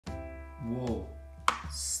Whoa.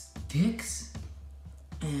 Sticks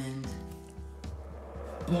and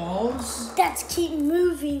balls? Let's keep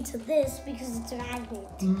moving to this because it's a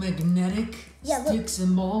magnet. Magnetic Yeah, sticks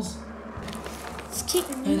and balls? Let's keep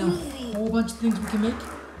And moving. a whole bunch of things we can make?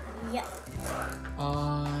 Yeah.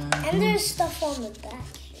 And there's stuff on the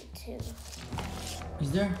back here too.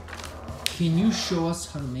 Is there? Can you show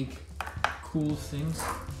us how to make cool things?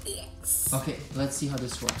 Yes. Okay, let's see how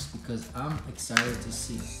this works because I'm excited to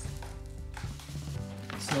see.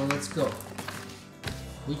 So let's go.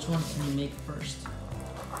 Which one can you make first?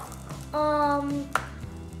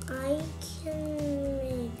 I can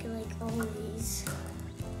make like all these.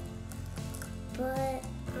 But,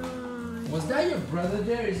 Was that your brother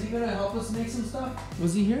there? Is he gonna help us make some stuff?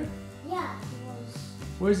 Was he here? yeah, it was.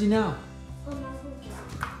 Where is he now? Oh,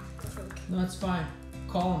 no, No, it's fine.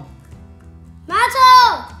 Call him.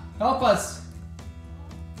 Matto! Help us!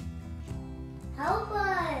 Help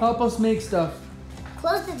us! Help us make stuff.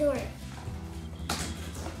 Close the door.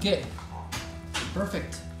 Okay.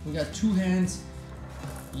 Perfect. We got 2 hands.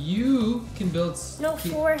 You can build. No,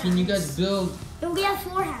 4 Can you hands. guys build? No, we have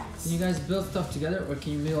 4 hands. Can you guys build stuff together, or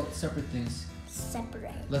can you build separate things?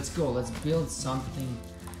 Separate. Let's go. Let's build something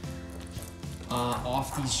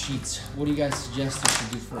off these sheets. What do you guys suggest we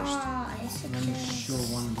should do first? I Let me suggest. show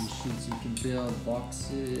one of these sheets. You can build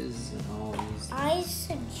boxes and all these. I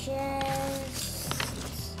suggest.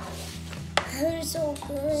 They're so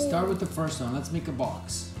good. Start with the first one. Let's make a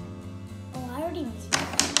box. Oh, I already made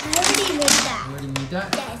that. I already made that. You already need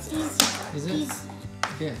that? Yeah, it's easy. Is it? Easy.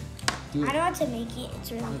 Okay. Do I it. know how to make it.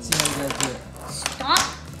 It's really Let's see how you guys do it. Stop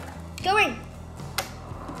going.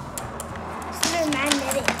 It's not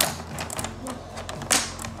magnetic.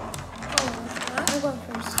 Oh, I'm going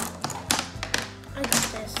first. I got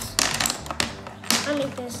this. I'll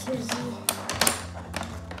make this easy.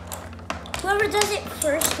 Whoever does it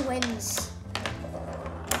first wins.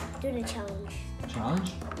 Do the challenge.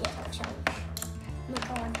 Challenge? Yeah, challenge. Oh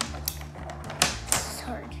my god. This is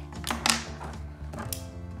hard.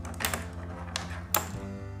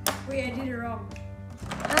 Wait, I did it wrong.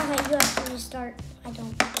 Okay, you have to restart. I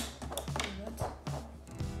don't.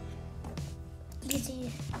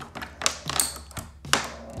 Easy.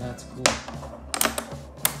 That's cool.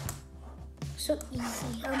 So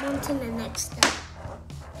easy. I'm on to the next step.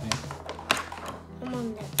 Okay. I'm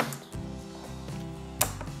on that.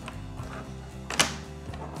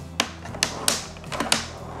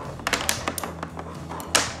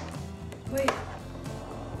 Wait,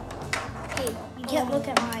 Hey, you can't look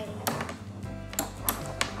at mine.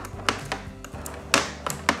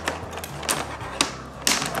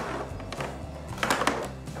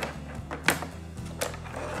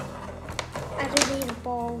 I just need a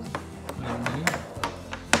ball. What do you need?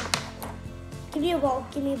 Give me a ball.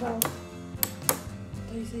 Give me a ball.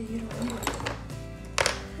 they say you don't need it.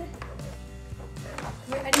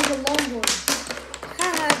 Wait, I need a long one.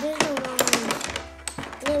 Haha, there's no long one.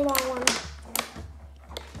 No long one.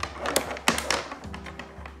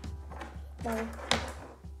 Ball.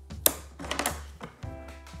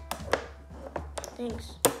 Thanks.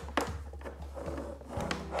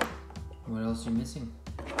 What else are you missing?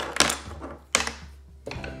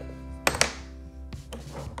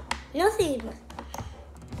 Nothing.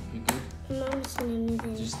 You good? I'm not missing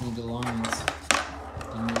anything. Just need the long ones.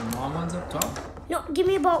 You need the long ones up top? No, give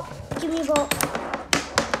me a ball. Give me a ball.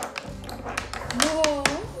 No.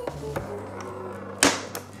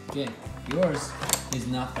 Okay. Yours is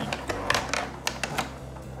nothing.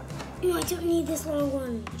 No, I don't need this long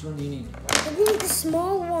one. Which one do you need? I need the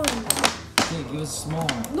small one. Okay, give us a small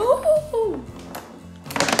one. No.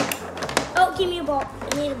 Oh, give me a ball.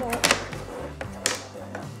 I need a ball.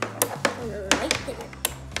 Right there.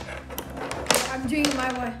 I'm doing it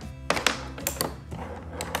my way.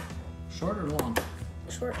 Short or long?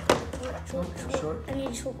 Short. Short. I need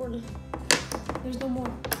a short one. There's no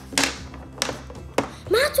more.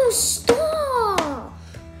 Matto, stop!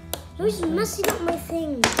 You're always messing up my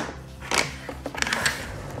thing.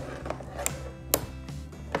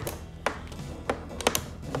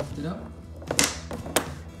 Lift it up.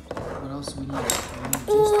 What else do we need? We need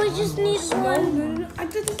Oh, I one just more need small one. No.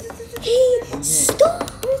 Hey, stop!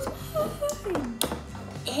 Fine.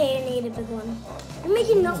 Hey, I need a big one. You're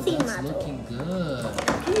making nothing, That's Matto. looking good.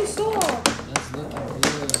 Can you stop? That's looking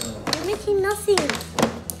good. You're making nothing.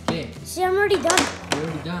 Okay, See, I'm already done. we're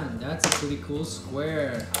already done. That's a pretty cool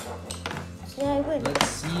square. See, I win. Let's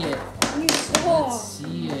see it. Can you Let's stop?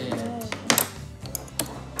 see it.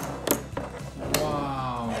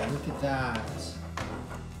 Wow, look at that.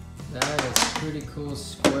 That is a pretty cool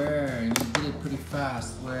square, and you did it pretty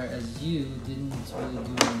fast, whereas you didn't really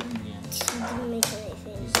do anything yet. She didn't make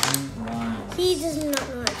anything. You didn't, wow. He does not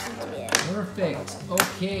know how to do it. Perfect.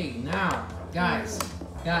 Okay, now, guys.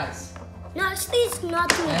 No, actually, it's not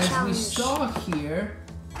too As challenge. we saw here,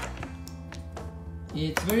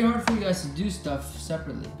 it's very hard for you guys to do stuff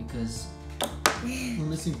separately because we're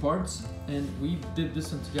missing parts, and we did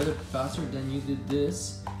this one together faster than you did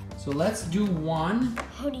this. So let's do one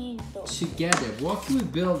How do you build? together. What can we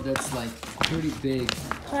build that's like pretty big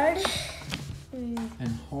Hard?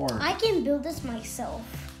 and hard? I can build this myself.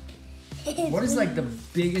 What is like the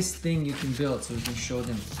biggest thing you can build so we can show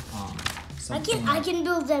them something? I can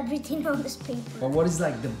build everything on this paper. But what is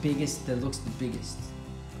like the biggest that looks the biggest?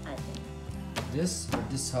 I think. This or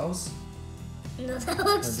this house? No, that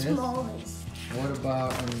looks this? smallest. What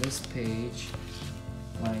about on this page?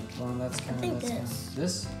 Like, well, that's kind think of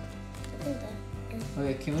this. I think that.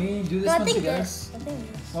 Okay, can we do this No, I one think together? this. I think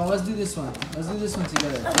this. Well, let's do this one. Let's do this one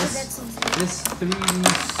together. Okay, that's easy. This 3D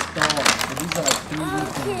star. So these are like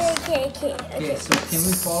 3D things. Okay. So can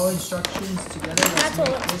we follow instructions together? That's Let's what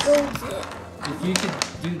make this. builds it. If you could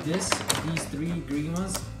do this, these 3 green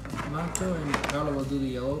ones, Marco, and Carla will do the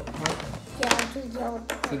yellow part. Yeah, I'll do yellow.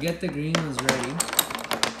 So get the green ones ready.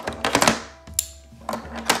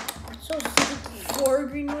 So sticky. 4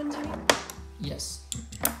 green ones, you mean? Yes.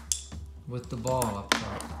 With the ball up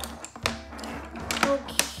top.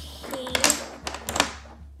 Okay.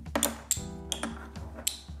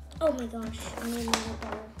 Oh my gosh, I need another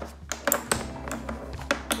ball.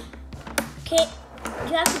 Okay, do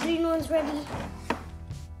you have the green ones ready?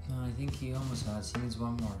 No, I think he almost has. He needs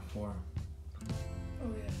one more. 4. Oh,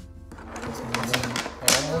 yeah. And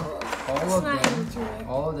then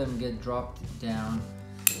all of them get dropped down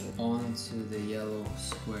onto the yellow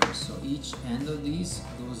square. So each end of these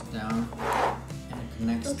goes down and it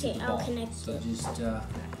connects to Okay, the I'll ball. connect so it. just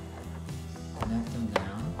connect them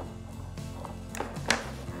down.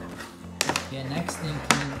 Okay, next thing,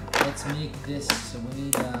 let's make this. So we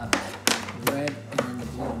need red and then the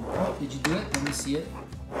blue. Oh, did you do it? Let me see it.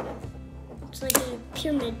 It's like a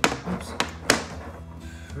pyramid. Oops.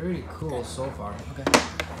 Pretty cool so far. Okay.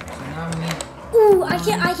 So now we need Ooh, I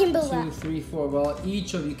can build 2, that. 3, 4. Well,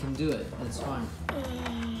 each of you can do it. That's fine.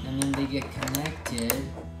 And then they get connected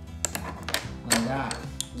like that.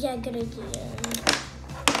 Yeah, good idea.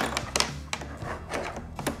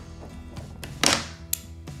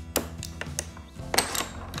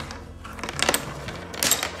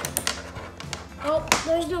 Oh,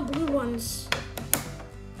 there's no blue ones.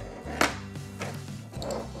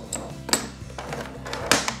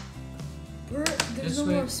 There's Just no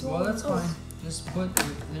wait. more small Well, that's ones. fine. Just put.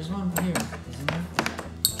 There's one here, isn't there?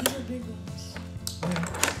 These are big ones.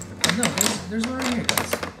 Okay. No, there's one right here,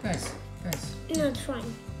 guys. Guys. No, it's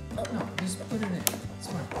fine. No, just put it in. It's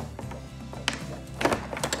fine.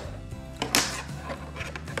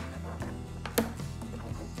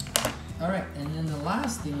 All right, and then the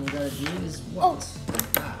last thing we gotta do is what? Oh.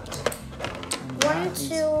 That. And One, that is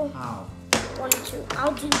two. how? 1, 2.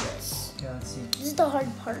 I'll do this. Okay, let's see. This is the hard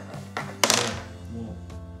part. Whoa.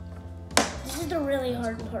 This is the really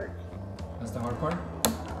hard part. That's the hard part?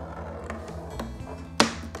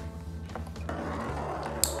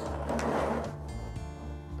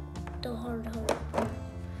 The hard part.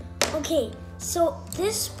 Okay, so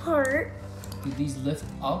this part. Do these lift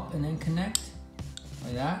up and then connect?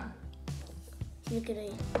 Like that? You're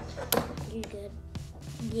good. You're good.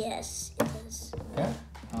 Yes, it does. Okay,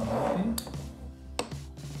 I'll help you.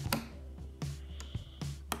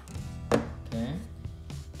 Okay,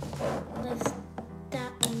 Lift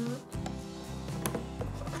that one up.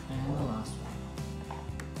 and the last one.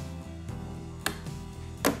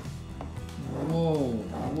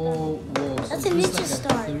 Whoa. So That's is a this ninja like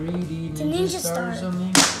star. A 3D It's a ninja ninja star or star. something?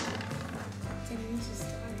 It's a ninja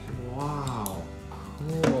star. Wow,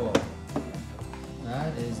 cool.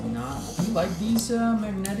 That is not. Do you like these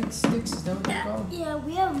magnetic sticks? Is that what they're called? Yeah,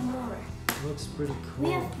 we have more. Looks pretty cool.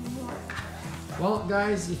 We have more. Well,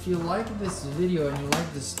 guys, if you like this video and you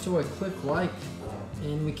like this toy, click like,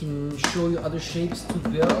 and we can show you other shapes to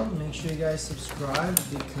build. Make sure you guys subscribe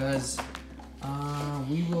because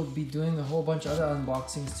we will be doing a whole bunch of other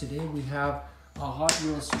unboxings today. We have a Hot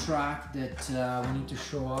Wheels track that we need to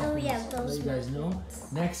show off. Oh, and yeah, let those you guys know.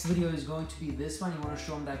 Next video is going to be this one. You want to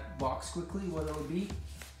show them that box quickly? What it will be?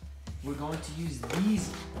 We're going to use these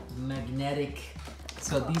magnetic.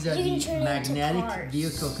 So these are You can the turn it into magnetic cars.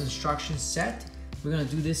 vehicle construction set. We're gonna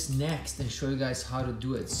do this next and show you guys how to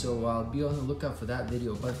do it. So I'll be on the lookout for that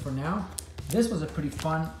video. But for now, this was a pretty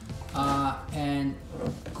fun and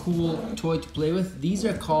cool toy to play with. These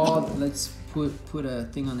are called, let's put a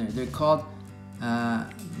thing on there. They're called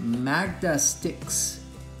Magda sticks.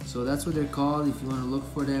 So that's what they're called if you want to look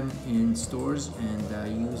for them in stores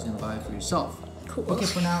and use and buy for yourself. Cool. Okay,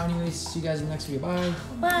 for now, anyways, see you guys in the next video. Bye.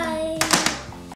 Bye.